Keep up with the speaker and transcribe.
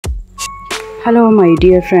Hello my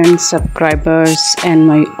dear friends, subscribers and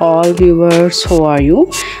my all viewers, how are you?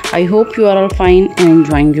 I hope you are all fine and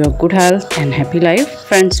enjoying your good health and happy life.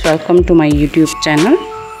 Friends, welcome to my YouTube channel.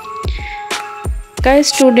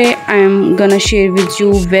 Guys, today I am gonna share with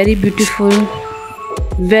you very beautiful,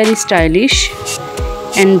 very stylish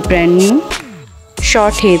and brand new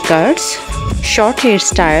short haircuts, short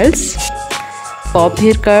hairstyles, bob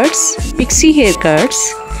haircuts, pixie haircuts,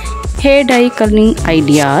 hair dye coloring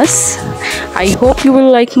ideas. I hope you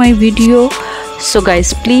will like my video. So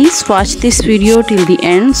guys, please watch this video till the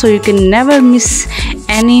end so you can never miss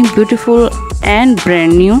any beautiful and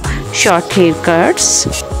brand new short haircuts.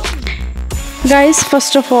 Guys,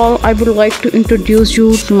 first of all, I would like to introduce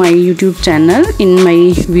you to my YouTube channel. In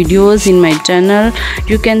my videos in my channel,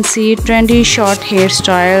 you can see trendy short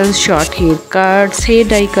hairstyles, short haircuts, hair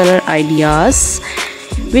dye color ideas,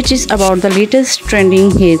 which is about the latest trending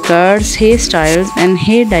haircuts, hairstyles and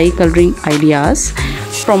hair dye coloring ideas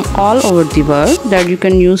from all over the world that you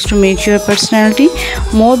can use to make your personality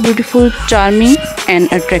more beautiful, charming and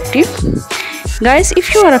attractive. Guys,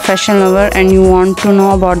 if you are a fashion lover and you want to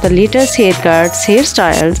know about the latest haircuts,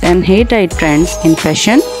 hairstyles and hair dye trends in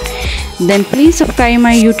fashion, then please subscribe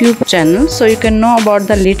my YouTube channel so you can know about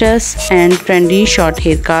the latest and trendy short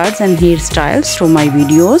haircuts and hairstyles through my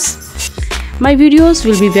videos. My videos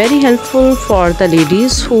will be very helpful for the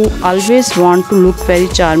ladies who always want to look very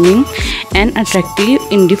charming and attractive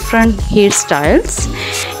in different hairstyles.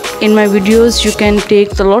 In my videos, you can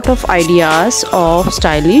take a lot of ideas of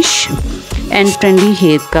stylish and trendy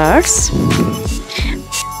haircuts.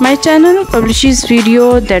 My channel publishes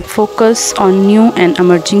videos that focus on new and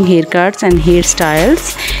emerging haircuts and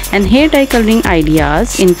hairstyles and hair dye coloring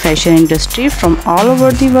ideas in fashion industry from all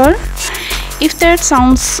over the world. If that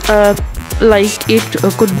sounds like it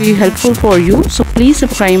could be helpful for you, so please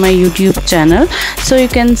subscribe my YouTube channel so you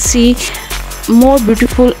can see more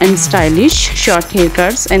beautiful and stylish short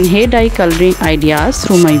haircuts and hair dye coloring ideas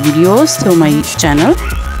through my videos through my channel.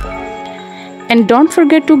 And don't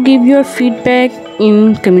forget to give your feedback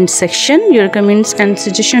in comment section. Your comments and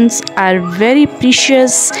suggestions are very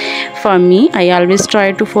precious for me. I always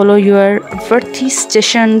try to follow your worthy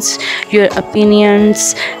suggestions, your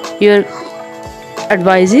opinions, your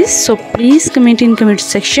advices, so please comment in comment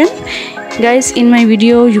section. Guys, in my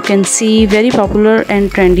video you can see very popular and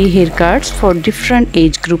trendy haircuts for different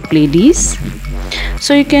age group ladies,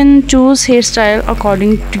 so you can choose hairstyle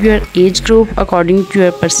according to your age group, according to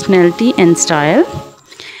your personality and style.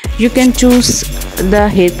 You can choose the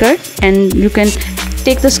haircut and you can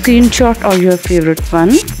take the screenshot of your favorite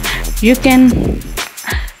one. You can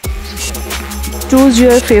choose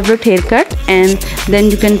your favorite haircut and then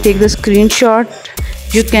you can take the screenshot.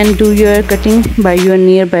 You can do your cutting by your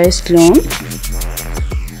nearby salon.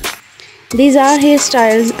 These are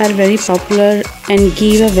hairstyles are very popular and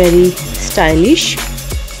give a very stylish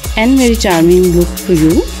and very charming look to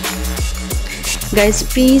you. Guys,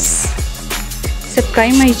 please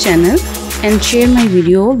subscribe my channel and share my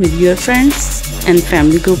video with your friends and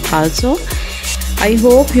family group also. I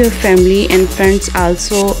hope your family and friends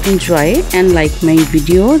also enjoy and like my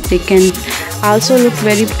video. They can also look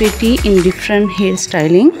very pretty in different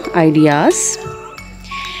hairstyling ideas.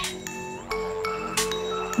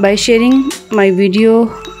 By sharing my video,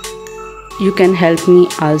 you can help me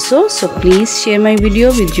also. So please share my video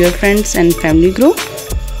with your friends and family group.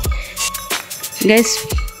 Guys,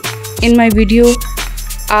 in my video,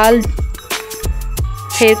 all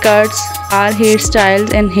haircuts, all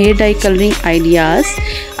hairstyles and hair dye coloring ideas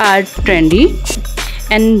are trendy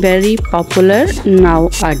and very popular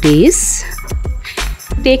nowadays.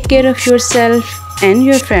 Take care of yourself and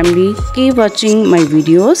your family. Keep watching my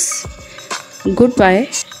videos. Goodbye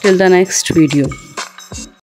till the next video.